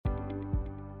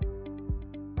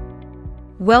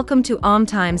Welcome to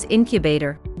OMTimes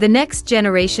Incubator, the next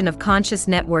generation of conscious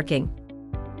networking.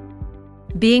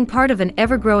 Being part of an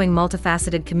ever-growing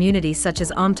multifaceted community such as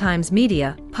OMTimes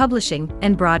Media, Publishing,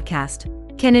 and Broadcast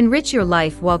can enrich your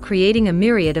life while creating a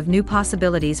myriad of new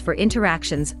possibilities for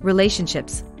interactions,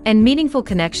 relationships, and meaningful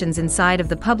connections inside of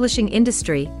the publishing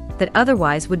industry that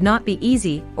otherwise would not be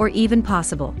easy or even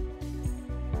possible.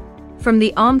 From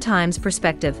the OMTimes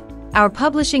perspective, our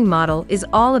publishing model is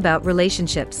all about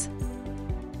relationships.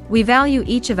 We value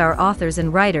each of our authors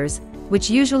and writers, which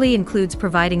usually includes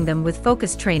providing them with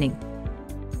focused training,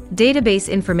 database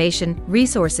information,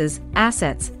 resources,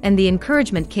 assets, and the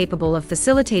encouragement capable of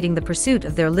facilitating the pursuit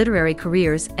of their literary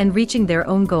careers and reaching their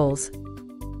own goals.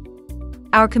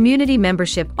 Our community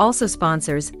membership also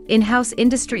sponsors in-house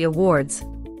industry awards.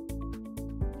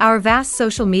 Our vast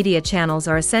social media channels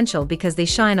are essential because they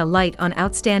shine a light on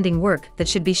outstanding work that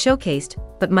should be showcased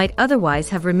but might otherwise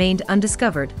have remained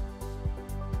undiscovered.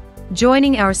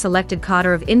 Joining our selected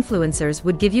cadre of influencers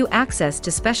would give you access to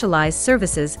specialized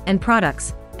services and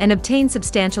products, and obtain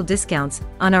substantial discounts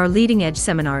on our leading-edge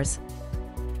seminars.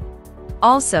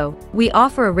 Also, we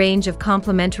offer a range of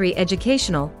complimentary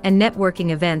educational and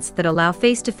networking events that allow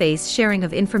face-to-face sharing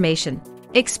of information,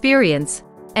 experience,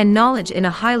 and knowledge in a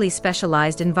highly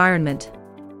specialized environment.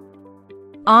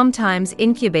 OMTimes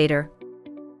Incubator.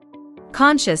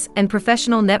 Conscious and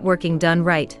professional networking done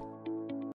right.